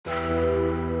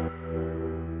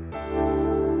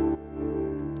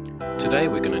Today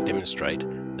we're going to demonstrate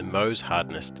the Mohs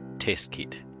Hardness test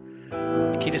kit.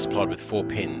 The kit is supplied with 4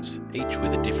 pens, each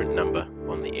with a different number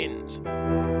on the ends.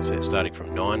 So it's starting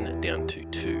from 9 down to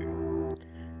 2.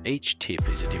 Each tip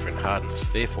is a different hardness,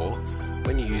 therefore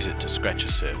when you use it to scratch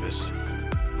a surface,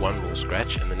 one will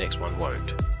scratch and the next one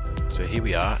won't. So here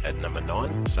we are at number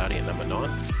 9, starting at number 9,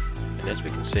 and as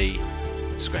we can see,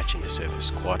 it's scratching the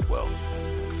surface quite well.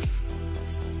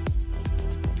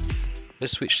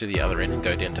 Let's switch to the other end and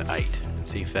go down to 8 and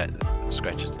see if that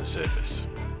scratches the surface.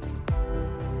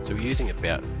 So we're using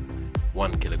about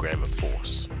 1 kilogram of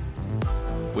force.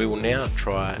 We will now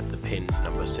try the pen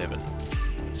number 7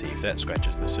 and see if that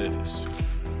scratches the surface.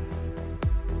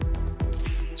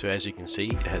 So as you can see,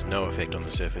 it has no effect on the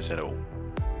surface at all.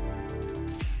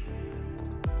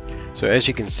 So as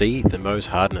you can see, the Mohs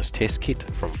Hardness test kit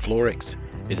from Floorex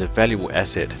is a valuable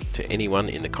asset to anyone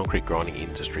in the concrete grinding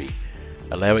industry,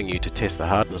 allowing you to test the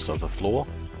hardness of the floor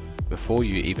before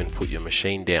you even put your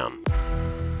machine down.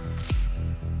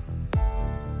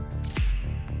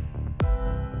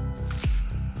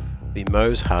 The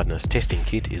Mohs Hardness testing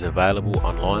kit is available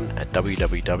online at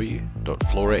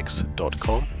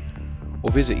www.floorex.com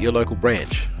or visit your local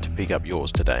branch to pick up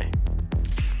yours today.